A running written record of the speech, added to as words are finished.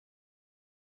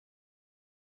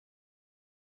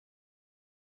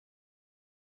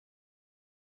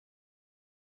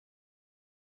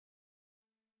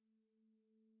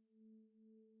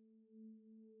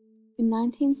In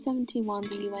 1971,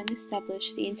 the UN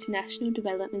established the International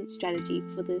Development Strategy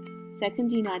for the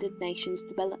Second United Nations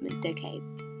Development Decade,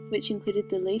 which included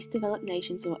the Least Developed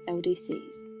Nations, or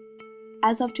LDCs.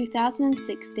 As of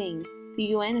 2016, the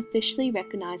UN officially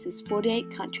recognizes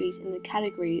 48 countries in the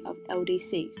category of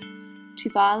LDCs.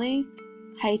 Tuvalu,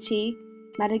 Haiti,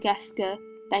 Madagascar,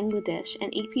 Bangladesh,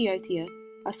 and Ethiopia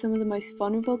are some of the most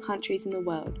vulnerable countries in the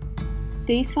world.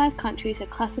 These 5 countries are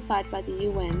classified by the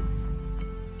UN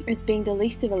as being the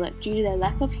least developed due to their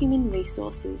lack of human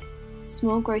resources,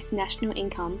 small gross national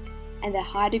income, and their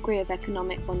high degree of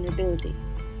economic vulnerability.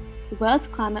 The world's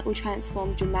climate will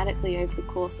transform dramatically over the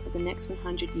course of the next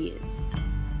 100 years.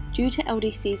 Due to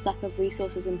LDC's lack of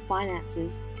resources and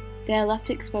finances, they are left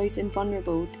exposed and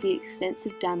vulnerable to the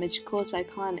extensive damage caused by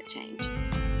climate change.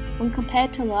 When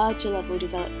compared to larger level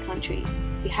developed countries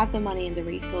who have the money and the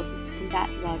resources to combat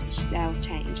large-scale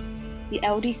change, the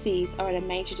LDCs are at a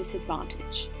major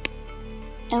disadvantage.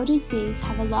 LDCs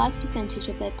have a large percentage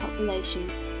of their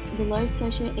populations in the low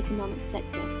socio-economic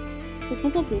sector.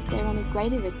 Because of this, they run a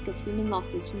greater risk of human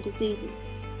losses from diseases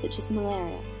such as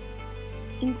malaria.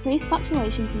 Increased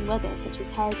fluctuations in weather such as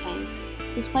hurricanes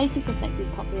displaces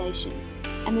affected populations,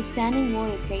 and the standing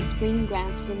water creates breeding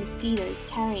grounds for mosquitoes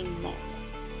carrying malaria.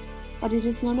 But it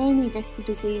is not only risk of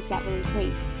disease that will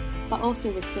increase, but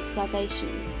also risk of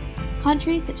starvation.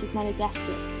 Countries such as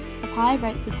Madagascar have high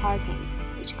rates of hurricanes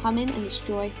which come in and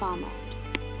destroy farmland.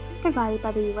 Provided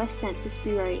by the US Census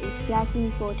Bureau in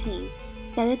 2014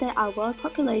 stated that our world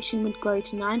population would grow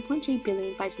to 9.3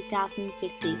 billion by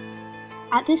 2050.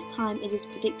 At this time, it is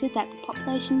predicted that the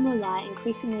population will rely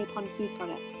increasingly upon food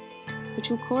products, which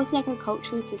will cause the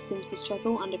agricultural systems to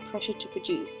struggle under pressure to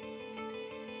produce.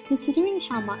 Considering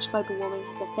how much global warming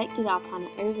has affected our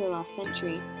planet over the last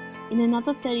century, in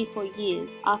another 34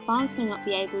 years, our farms may not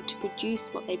be able to produce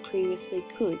what they previously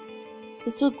could.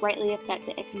 This will greatly affect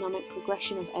the economic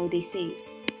progression of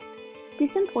LDCs.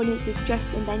 This importance is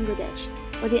stressed in Bangladesh,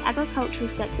 where the agricultural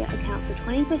sector accounts for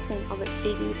 20% of its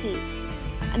GDP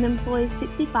and employs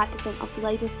 65% of the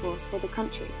labour force for the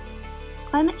country.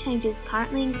 Climate change is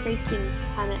currently increasing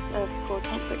planet Earth's core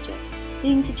temperature,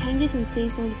 leading to changes in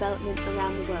seasonal development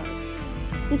around the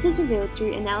world. This is revealed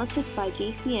through analysis by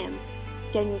GCM,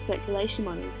 General Circulation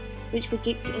Models, which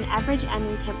predict an average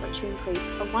annual temperature increase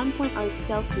of 1.0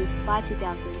 Celsius by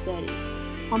 2030,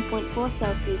 1.4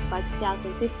 Celsius by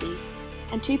 2050,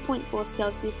 and 2.4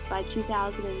 Celsius by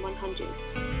 2100,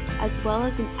 as well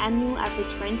as an annual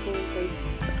average rainfall increase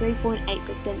of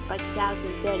 3.8% by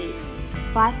 2030,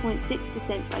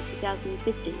 5.6% by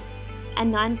 2050,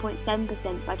 and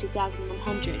 9.7% by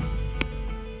 2100.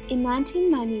 In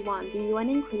 1991, the UN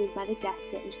included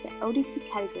Madagascar into the LDC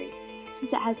category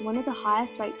since it has one of the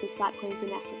highest rates of cyclones in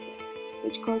Africa,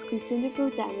 which cause considerable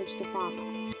damage to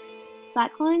farmland.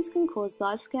 Cyclones can cause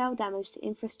large-scale damage to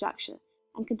infrastructure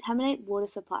and contaminate water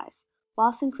supplies,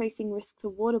 whilst increasing risk to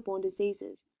waterborne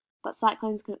diseases, but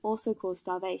cyclones can also cause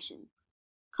starvation.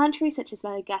 Countries such as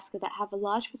Madagascar that have a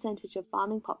large percentage of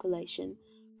farming population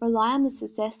rely on the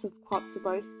success of crops for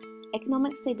both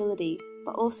economic stability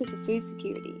but also for food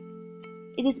security.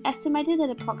 It is estimated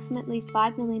that approximately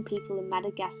 5 million people in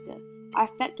Madagascar are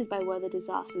affected by weather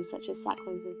disasters such as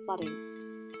cyclones and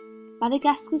flooding.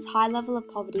 Madagascar's high level of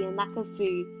poverty and lack of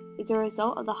food is a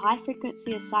result of the high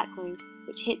frequency of cyclones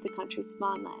which hit the country's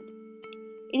farmland.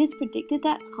 It is predicted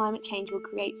that climate change will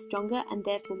create stronger and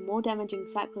therefore more damaging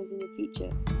cyclones in the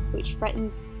future, which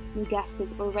threatens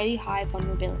Madagascar's already high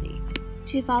vulnerability.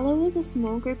 Tuvalu is a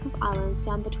small group of islands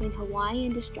found between Hawaii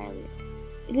and Australia.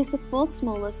 It is the 4th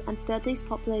smallest and 3rd least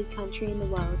populated country in the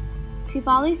world.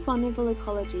 Tuvalu's vulnerable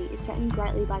ecology is threatened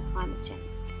greatly by climate change,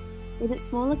 with its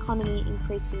small economy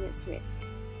increasing its risk.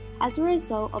 As a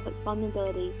result of its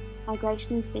vulnerability,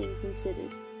 migration is being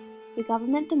considered. The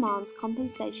government demands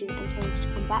compensation and change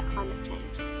to combat climate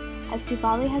change, as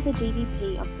Tuvalu has a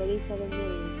GDP of 37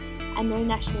 million and no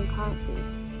national currency,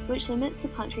 which limits the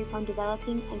country from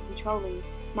developing and controlling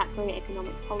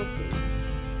macroeconomic policies.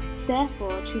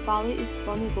 Therefore, Tuvalu is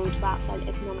vulnerable to outside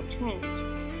economic trends,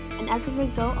 and as a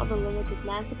result of the limited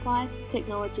land supply,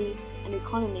 technology, and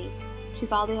economy,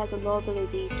 Tuvalu has a low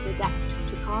ability to adapt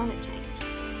to climate change.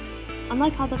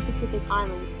 Unlike other Pacific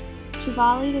islands,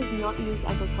 Tuvalu does not use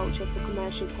agriculture for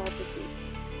commercial purposes.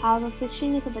 However,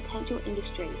 fishing is a potential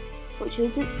industry, which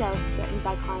is itself threatened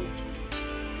by climate change.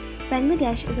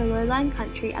 Bangladesh is a lowland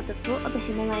country at the foot of the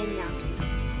Himalayan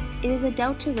mountains. It is a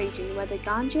delta region where the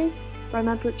Ganges,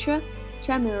 Brahmaputra,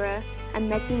 Jamuna,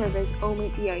 and Meghna rivers all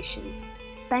meet the ocean.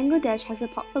 Bangladesh has a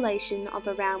population of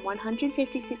around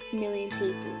 156 million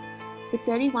people, with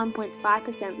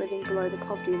 31.5% living below the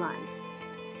poverty line.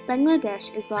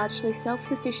 Bangladesh is largely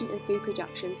self-sufficient in food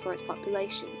production for its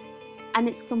population, and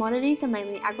its commodities are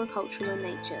mainly agricultural in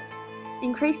nature.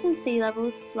 Increase in sea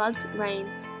levels, floods,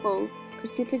 rainfall,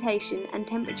 precipitation and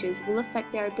temperatures will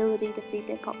affect their ability to feed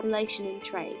their population and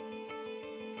trade.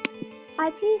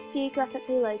 Haiti is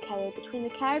geographically located between the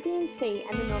Caribbean Sea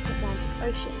and the North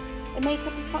Atlantic Ocean. It makes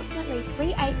up approximately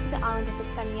 3/8 of the island of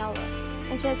Hispaniola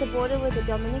and shares a border with the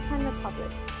Dominican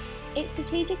Republic. Its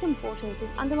strategic importance is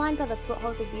underlined by the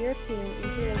footholds of European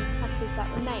imperialist countries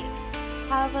that remain.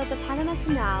 However, the Panama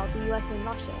Canal, the US and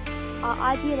Russia, are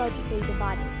ideologically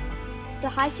divided. The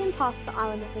Haitian part of the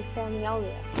island of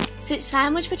Hispaniola sits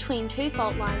sandwiched between two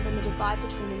fault lines on the divide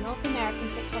between the North American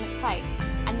tectonic plate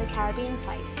and the Caribbean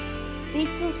plates.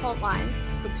 These two fault lines,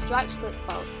 called strike-slip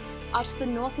faults, are to the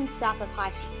north and south of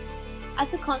Haiti.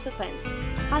 As a consequence,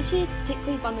 Haiti is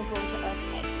particularly vulnerable to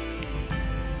earthquakes.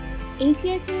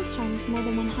 Ethiopia is home to more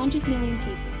than 100 million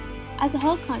people. As a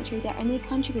whole country, they only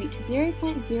contribute to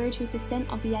 0.02%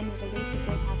 of the annual release of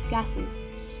greenhouse gases,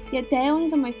 yet they are one of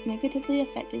the most negatively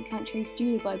affected countries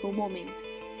due to global warming.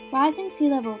 Rising sea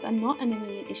levels are not an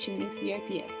immediate issue in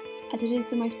Ethiopia, as it is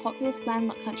the most populous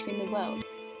landlocked country in the world,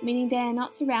 meaning they are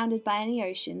not surrounded by any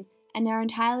ocean and are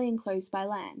entirely enclosed by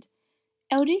land.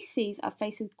 LDCs are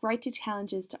faced with greater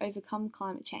challenges to overcome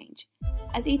climate change,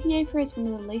 as Ethiopia is one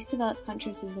of the least developed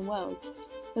countries in the world,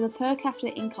 with a per capita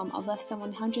income of less than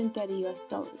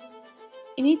 $130.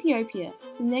 In Ethiopia,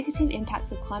 the negative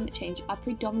impacts of climate change are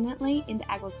predominantly in the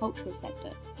agricultural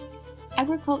sector.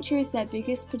 Agriculture is their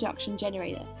biggest production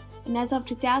generator, and as of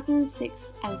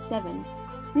 2006 and 2007,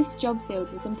 this job field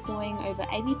was employing over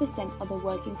 80% of the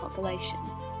working population.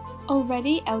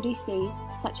 Already, LDCs,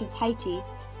 such as Haiti,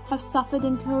 have suffered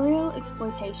imperial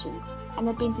exploitation and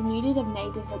have been denuded of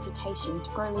native vegetation to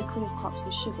grow lucrative crops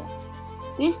of sugar.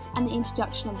 This and the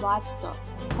introduction of livestock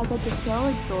has led to soil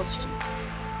exhaustion.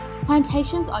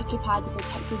 Plantations occupy the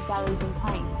protected valleys and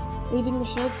plains, leaving the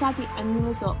hillside the only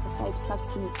resort for slave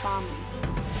subsistence farming,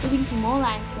 leading to more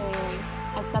land clearing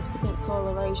and subsequent soil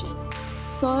erosion.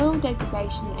 Soil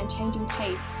degradation and changing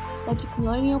tastes led to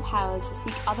colonial powers to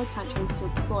seek other countries to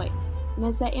exploit, and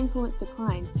as their influence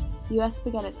declined, the US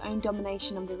began its own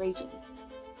domination of the region.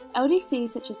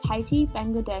 LDCs such as Haiti,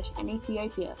 Bangladesh and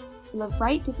Ethiopia will have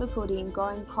great difficulty in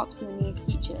growing crops in the near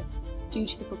future due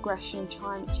to the progression of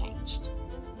climate change.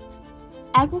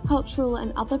 Agricultural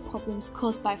and other problems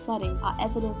caused by flooding are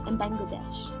evidenced in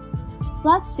Bangladesh.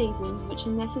 Flood seasons, which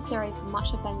are necessary for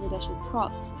much of Bangladesh's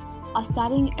crops, are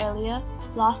starting earlier,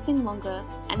 lasting longer,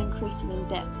 and increasing in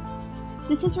depth.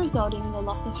 This is resulting in the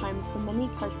loss of homes for many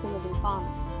coastal living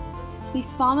farmers.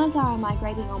 These farmers are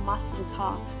migrating en masse to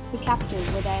Dakar, the capital,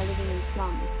 where they are living in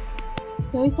slums.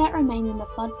 Those that remain in the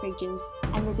flood regions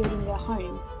and rebuilding their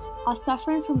homes are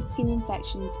suffering from skin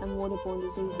infections and waterborne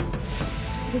diseases.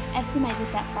 It is estimated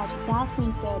that by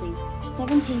 2030,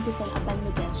 17% of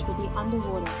Bangladesh will be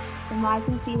underwater from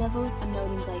rising sea levels and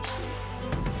melting glaciers.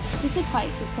 This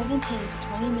equates to 17 to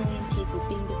 20 million people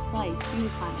being displaced due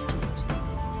to climate change.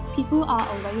 People are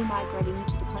already migrating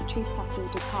to the country's capital,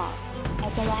 Dakar,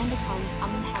 as the land becomes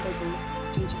uninhabitable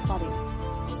due to flooding.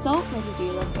 Salt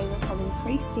residue left over from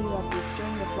increased sea levels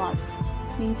during the floods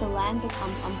means the land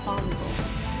becomes unfarmable.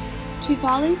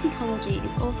 Tuvalu's ecology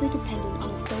is also dependent on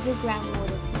a stable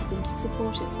groundwater system to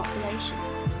support its population.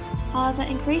 However,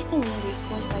 increased salinity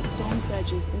caused by storm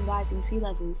surges and rising sea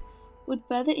levels would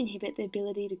further inhibit the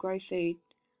ability to grow food.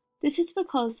 This is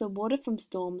because the water from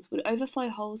storms would overflow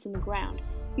holes in the ground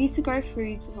used to grow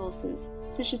food sources,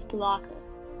 such as pulaka.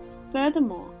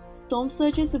 Furthermore, storm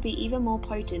surges would be even more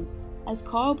potent, as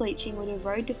coral bleaching would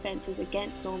erode defences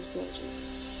against storm surges.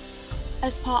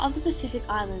 As part of the Pacific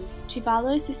Islands,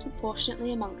 Tuvalu is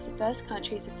disproportionately amongst the first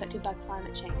countries affected by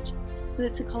climate change, with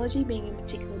its ecology being in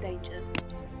particular danger.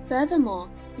 Furthermore,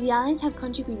 the islands have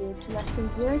contributed to less than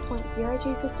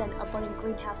 0.02% of modern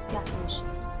greenhouse gas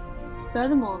emissions.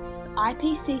 Furthermore, the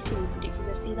IPCC predicted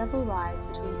a sea level rise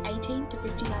between 18 to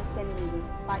 59 centimetres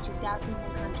by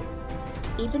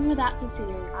 2100, even without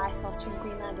considering ice loss from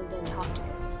Greenland and Antarctica.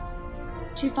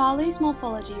 Tuvalu's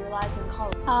morphology relies on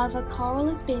coral. However, coral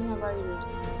is being eroded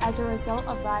as a result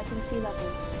of rising sea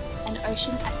levels and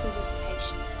ocean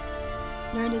acidification,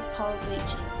 known as coral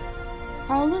bleaching.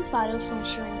 Coral is vital for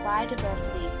ensuring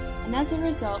biodiversity, and as a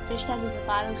result, fish that is a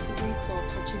vital food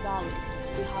source for Tuvalu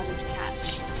will be harder to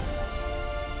catch.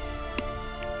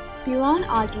 Buran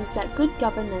argues that good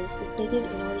governance is needed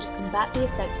in order to combat the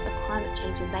effects of climate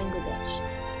change in Bangladesh.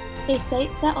 He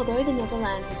states that although the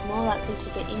Netherlands is more likely to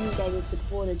get inundated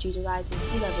with water due to rising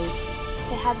sea levels,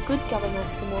 they have good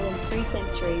governance for more than 3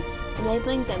 centuries,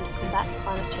 enabling them to combat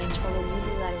climate change from a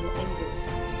unilateral angle.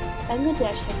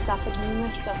 Bangladesh has suffered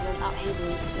numerous government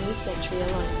upheavals in this century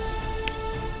alone.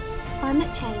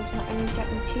 Climate change not only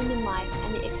threatens human life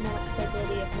and the economic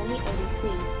stability of many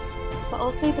LDCs, but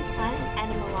also the plant and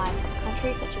animal life of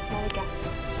countries such as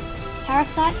Madagascar.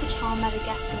 Parasites which harm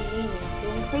Madagascan lemurs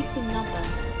will increase in number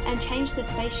and change the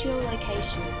spatial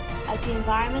location as the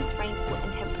environment's rainfall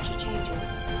and temperature changes.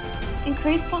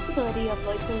 Increased possibility of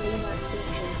local lemur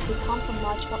extinctions could come from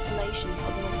large populations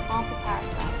of the most harmful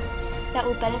parasites that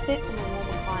will benefit from a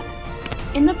warmer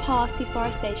climate. In the past,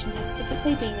 deforestation has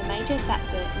typically been a major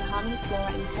factor in harming flora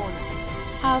and fauna.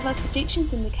 However,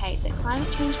 predictions indicate that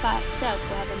climate change by itself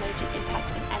will have a major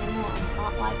impact on animal and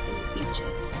plant life in the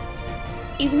future.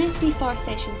 Even if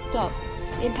deforestation stops,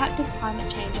 the impact of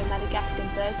climate change on Madagascan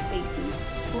bird species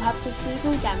will have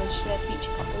considerable damage to their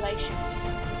future populations.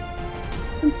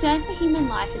 Concern for human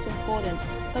life is important,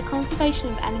 but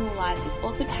conservation of animal life is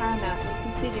also paramount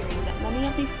when considering that many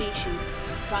of these species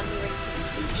run the risk of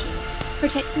extinction.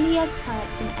 Protecting the Earth's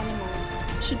plants and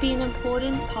animals should be an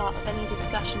important part of any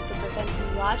discussion for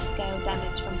preventing large-scale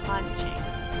damage from climate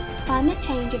change. Climate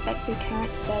change affects the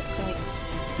occurrence of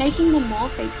earthquakes, making them more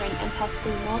frequent and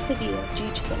possibly more severe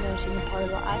due to the melting of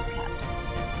polar ice caps.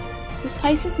 This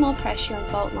places more pressure on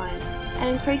fault lines and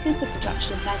increases the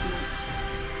production of magma.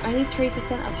 Only 3%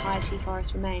 of high-T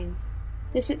forest remains.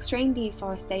 This extreme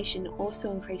deforestation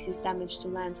also increases damage to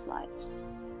landslides.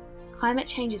 Climate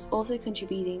change is also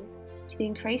contributing to the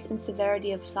increase in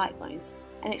severity of cyclones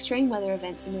and extreme weather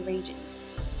events in the region.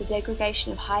 The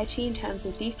degradation of high-T in terms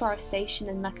of deforestation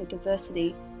and lack of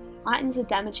diversity heightens the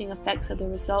damaging effects of the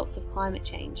results of climate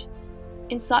change.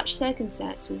 In such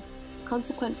circumstances,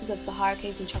 consequences of the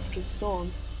hurricanes and tropical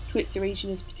storms, to which the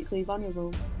region is particularly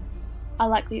vulnerable, are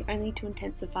likely only to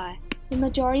intensify. The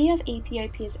majority of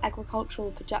Ethiopia's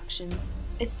agricultural production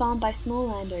is farmed by small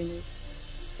landowners.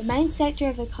 The main sector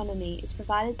of the economy is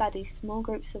provided by these small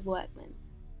groups of workmen.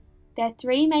 Their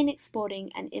three main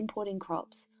exporting and importing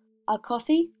crops are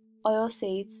coffee,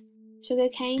 oilseeds,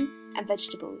 sugarcane, and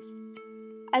vegetables.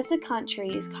 As the country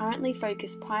is currently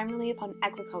focused primarily upon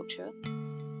agriculture,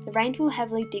 the rainfall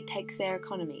heavily dictates their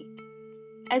economy.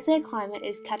 As their climate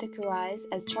is categorized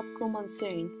as tropical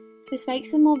monsoon, this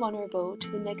makes them more vulnerable to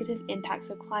the negative impacts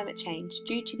of climate change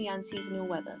due to the unseasonal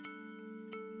weather.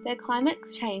 Their climate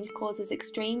change causes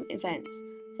extreme events,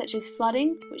 such as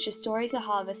flooding, which destroys the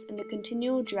harvest, and the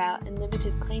continual drought and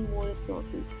limited clean water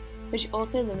sources, which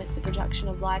also limits the production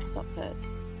of livestock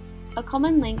herds. A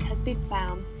common link has been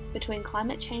found between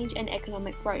climate change and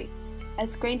economic growth.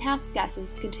 As greenhouse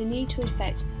gases continue to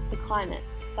affect the climate,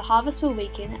 the harvest will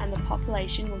weaken and the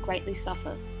population will greatly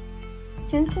suffer.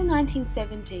 Since the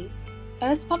 1970s,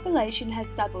 Earth's population has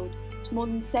doubled to more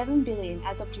than 7 billion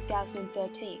as of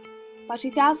 2013. By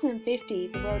 2050,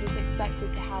 the world is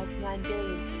expected to house 9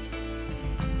 billion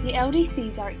people. The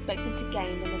LDCs are expected to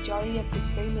gain the majority of this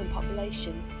boom in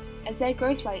population, as their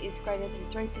growth rate is greater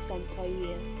than 3% per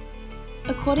year.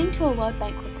 According to a World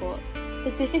Bank report,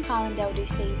 Pacific Island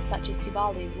LDCs such as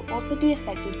Tuvalu will also be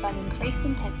affected by an increased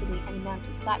intensity and amount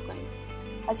of cyclones,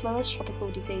 as well as tropical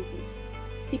diseases.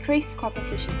 Decreased crop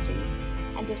efficiency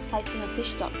and displacement of fish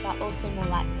stocks are also more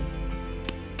likely.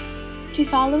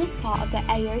 Tuvalu is part of the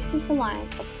AOSIS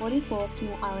alliance of 44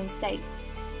 small island states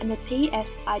and the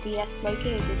PSIDS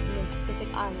located in the Pacific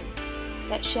Islands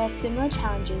that share similar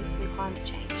challenges with climate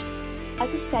change.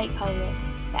 As a stakeholder,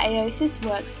 the AOSIS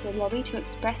works as a lobby to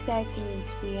express their opinions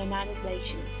to the United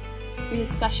Nations through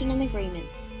discussion and agreement.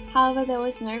 However, there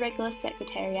was no regular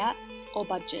secretariat or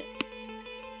budget.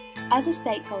 As a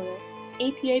stakeholder,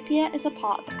 Ethiopia is a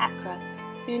part of ACRA,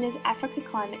 known as Africa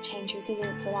Climate Change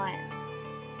Resilience Alliance.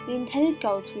 The intended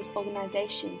goals for this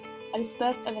organisation are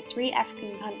dispersed over 3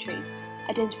 African countries,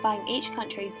 identifying each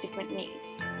country's different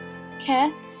needs.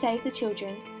 CARE, Save the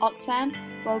Children, Oxfam,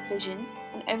 World Vision,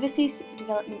 and Overseas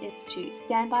Development Institute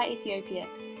stand by Ethiopia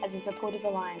as a supportive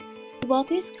alliance. The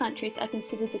wealthiest countries are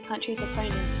considered the country's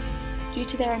opponents due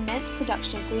to their immense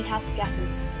production of greenhouse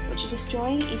gases, which are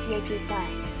destroying Ethiopia's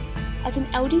land. As an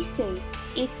LDC,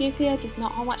 Ethiopia does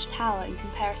not hold much power in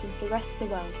comparison to the rest of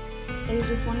the world, but it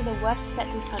is one of the worst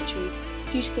affected countries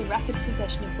due to the rapid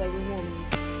procession of global warming.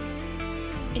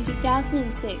 In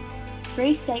 2006,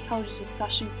 3 stakeholder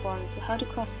discussion forums were held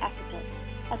across Africa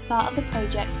as part of the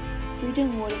project Food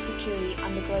and Water Security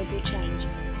under Global Change,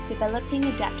 Developing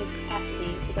Adaptive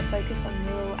Capacity with a focus on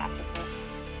rural Africa.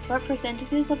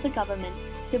 Representatives of the government,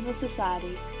 civil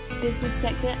society, business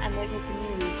sector and local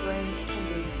communities were in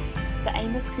attendance, with the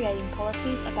aim of creating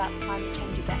policies about climate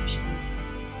change adaptation.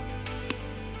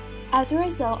 As a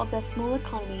result of their small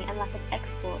economy and lack of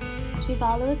exports,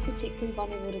 Tuvalu is particularly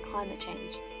vulnerable to climate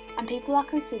change, and people are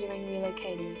considering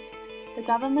relocating. the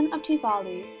government of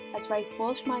Tuvalu has raised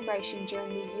forced migration during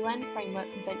the UN Framework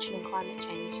Convention on Climate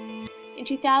Change. In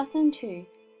 2002,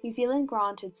 New Zealand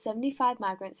granted 75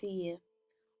 migrants a year.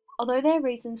 Although their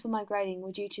reasons for migrating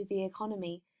were due to the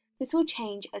economy, this will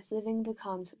change as living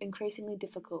becomes increasingly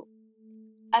difficult.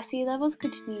 As sea levels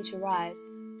continue to rise,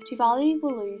 Tuvalu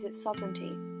will lose its sovereignty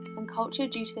and culture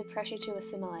due to the pressure to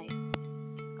assimilate.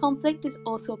 Conflict is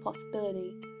also a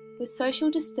possibility, with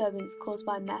social disturbance caused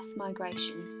by mass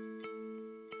migration.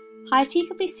 Haiti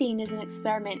could be seen as an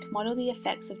experiment to model the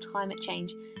effects of climate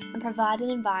change and provide an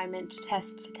environment to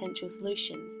test potential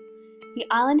solutions. The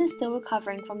island is still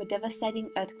recovering from a devastating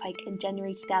earthquake in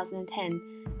January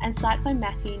 2010 and Cyclone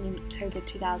Matthew in October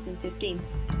 2015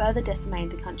 further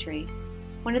decimated the country.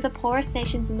 One of the poorest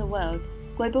nations in the world,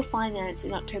 Global Finance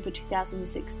in October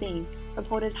 2016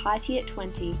 reported Haiti at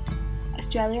 20,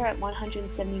 Australia at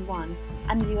 171,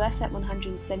 and the US at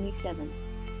 177.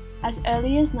 As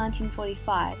early as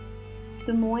 1945,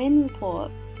 the Moyen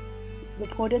Report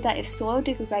reported that if soil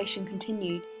degradation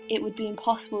continued, it would be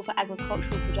impossible for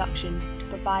agricultural production to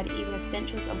provide even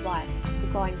essentials of life for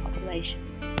growing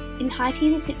populations. In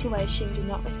Haiti, the situation did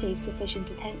not receive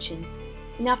sufficient attention,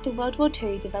 and after World War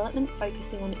II, development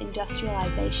focusing on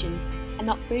industrialization and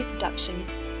not food production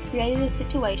created a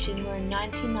situation where in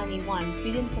 1991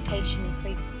 food importation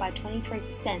increased by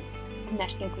 23% of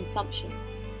national consumption.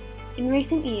 In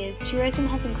recent years, tourism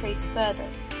has increased further,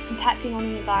 impacting on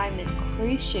the environment.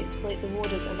 Cruise ships pollute the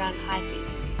waters around Haiti,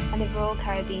 and the Royal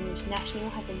Caribbean International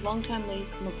has a long-term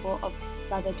lease on the port of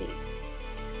Labadie.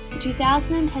 The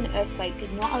 2010 earthquake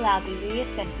did not allow the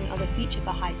reassessment of the future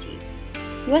for Haiti.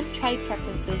 US trade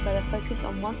preferences that are focused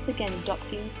on once again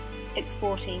adopting,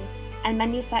 exporting, and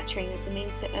manufacturing as the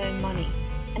means to earn money,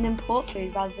 and import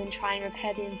food rather than try and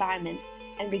repair the environment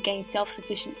and regain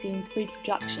self-sufficiency in food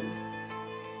production.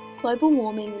 Global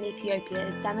warming in Ethiopia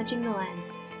is damaging the land,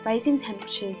 raising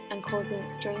temperatures and causing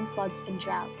extreme floods and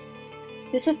droughts.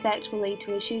 This effect will lead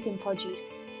to issues in produce.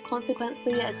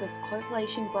 Consequently, as the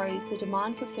population grows, the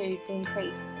demand for food will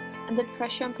increase, and the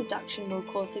pressure on production will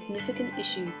cause significant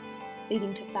issues,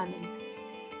 leading to famine.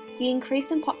 The increase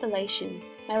in population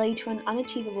may lead to an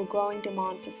unachievable growing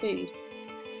demand for food,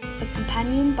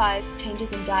 accompanied by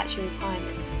changes in dietary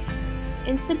requirements.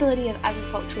 Instability of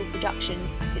agricultural production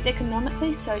is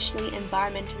economically, socially, and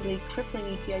environmentally crippling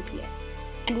Ethiopia,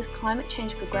 and as climate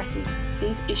change progresses,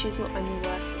 these issues will only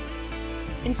worsen.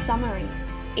 In summary,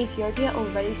 Ethiopia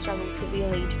already struggles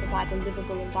severely to provide a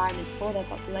livable environment for their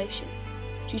population,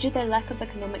 due to their lack of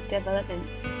economic development,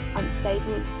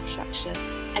 unstable infrastructure,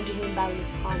 and an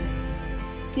imbalanced climate.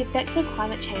 The effects of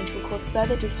climate change will cause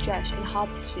further distress and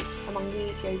hardships among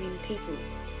the Ethiopian people.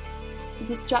 The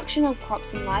destruction of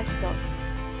crops and livestock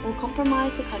will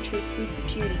compromise the country's food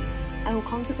security and will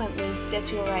consequently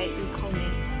deteriorate the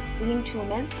economy, leading to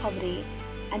immense poverty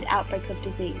and outbreak of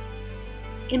disease.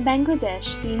 In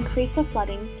Bangladesh, the increase of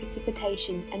flooding,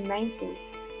 precipitation, and rainfall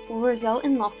will result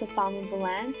in loss of farmable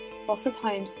land, loss of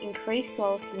homes, increased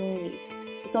soil salinity,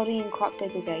 resulting in crop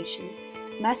degradation,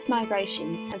 mass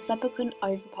migration, and subsequent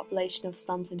overpopulation of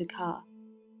slums and Dakar.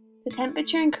 The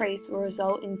temperature increase will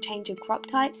result in change of crop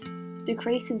types,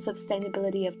 decrease in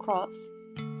sustainability of crops,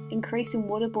 increase in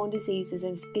waterborne diseases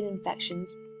and skin infections,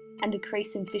 and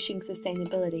decrease in fishing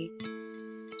sustainability.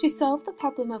 To solve the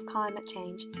problem of climate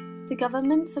change, the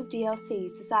governments of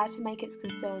DLCs desire to make its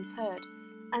concerns heard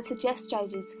and suggest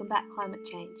strategies to combat climate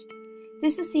change.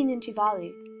 This is seen in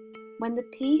Tuvalu, when the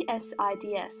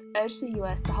PSIDS urged the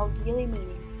US to hold yearly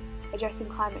meetings addressing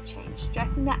climate change,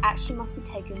 stressing that action must be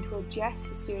taken to address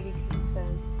the security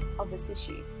concerns of this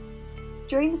issue.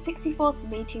 During the 64th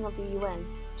meeting of the UN,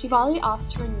 Tuvalu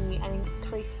asked to renew and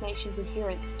increase nations'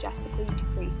 adherence to drastically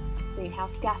decrease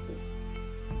greenhouse gases,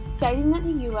 stating that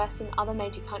the US and other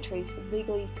major countries would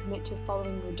legally commit to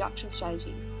following reduction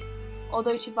strategies.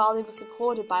 Although Tuvalu was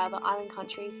supported by other island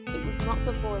countries, it was not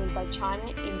supported by China,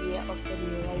 India, or Saudi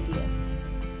Arabia.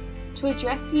 To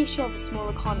address the issue of a small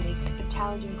economy and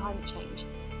challenging climate change,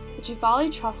 the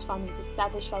Tuvalu Trust Fund was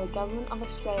established by the Government of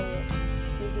Australia,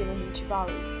 New Zealand and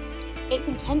Tuvalu. Its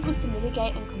intent was to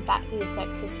mitigate and combat the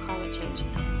effects of climate change,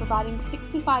 providing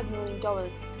 $65 million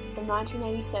from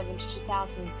 1987 to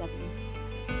 2007.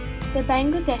 The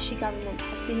Bangladeshi government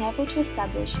has been able to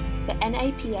establish the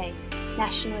NAPA,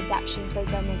 National Adaptation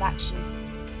Programme of Action,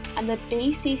 and the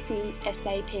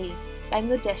BCCSAP,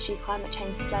 Bangladeshi Climate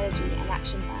Change Strategy and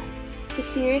Action Plan, to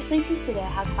seriously consider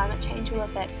how climate change will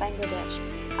affect Bangladesh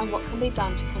and what can be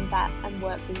done to combat and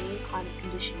work with new climate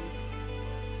conditions.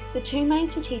 The two main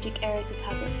strategic areas of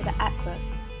target for the ACRA,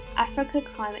 Africa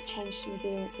Climate Change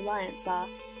Resilience Alliance, are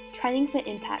training for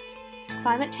impact,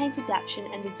 climate change adaptation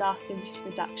and disaster risk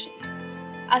reduction.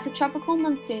 As a tropical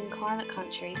monsoon climate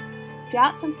country,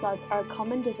 droughts and floods are a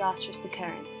common disastrous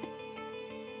occurrence.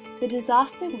 The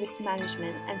disaster risk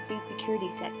management and food security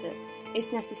sector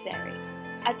is necessary,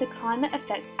 as the climate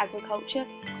affects agriculture,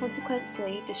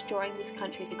 consequently destroying this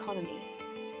country's economy.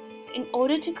 In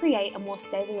order to create a more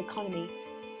stable economy,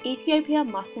 Ethiopia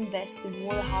must invest in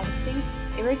water harvesting,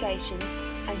 irrigation,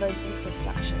 and road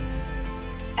infrastructure.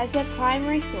 As their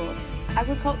primary source,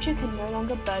 agriculture can no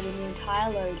longer burden the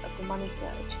entire load of the money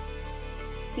surge.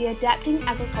 The Adapting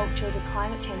Agriculture to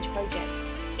Climate Change project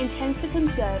intends to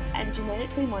conserve and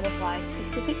genetically modify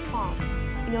specific plants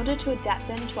in order to adapt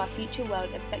them to our future world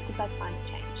affected by climate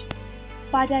change.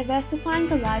 By diversifying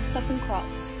the livestock and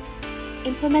crops,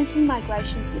 implementing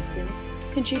migration systems,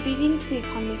 contributing to the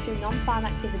economy through non-farm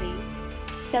activities,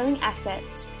 selling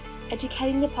assets,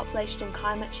 educating the population on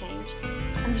climate change,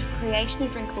 and the creation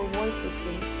of drinkable water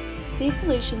systems, these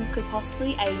solutions could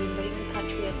possibly aid in ridding the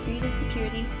country of food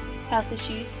insecurity, health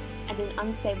issues, and an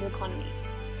unstable economy.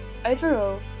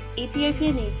 Overall,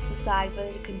 Ethiopia needs to decide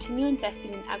whether to continue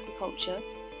investing in agriculture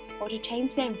or to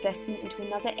change their investment into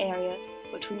another area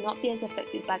which will not be as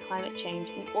affected by climate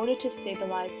change in order to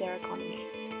stabilise their economy.